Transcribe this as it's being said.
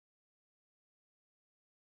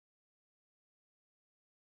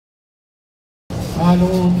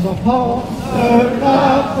Allons enfants de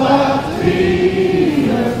la patrie,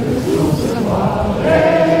 le jour ce soir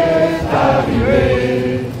est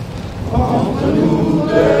arrivé. Entre nous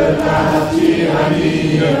de la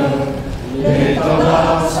tyrannie,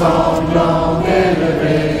 l'étendard sanglant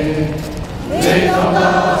élevé,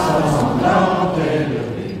 l'étendard sanglant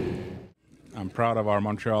élevé. I'm proud of our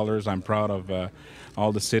Montrealers. I'm proud of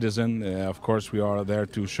all the citizens. Of course, we are there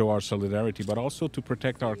to show our solidarity, but also to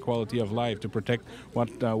protect our quality of life, to protect what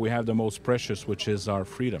we have the most precious, which is our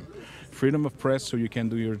freedom. Freedom of press, so you can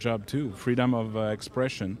do your job too. Freedom of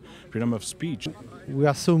expression, freedom of speech. We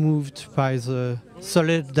are so moved by the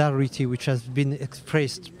solidarity which has been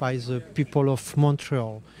expressed by the people of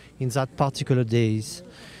Montreal in that particular days.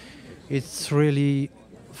 It's really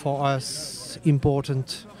for us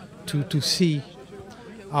important to see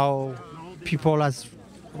how people has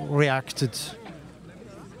reacted,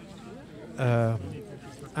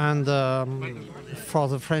 and for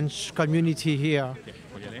the French community here,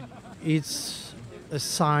 it's a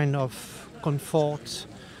sign of comfort,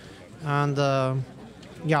 and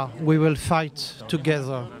yeah, we will fight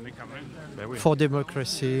together for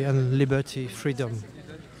democracy and liberty, freedom.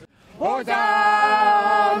 Aux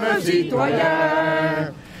armes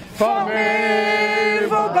citoyens, formez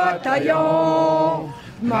vos bataillons,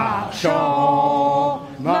 marchons,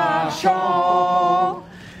 marchons,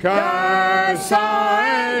 qu'un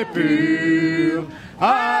sang impur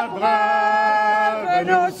abreuve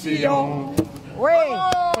nos sillons. Oui,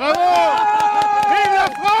 bravo!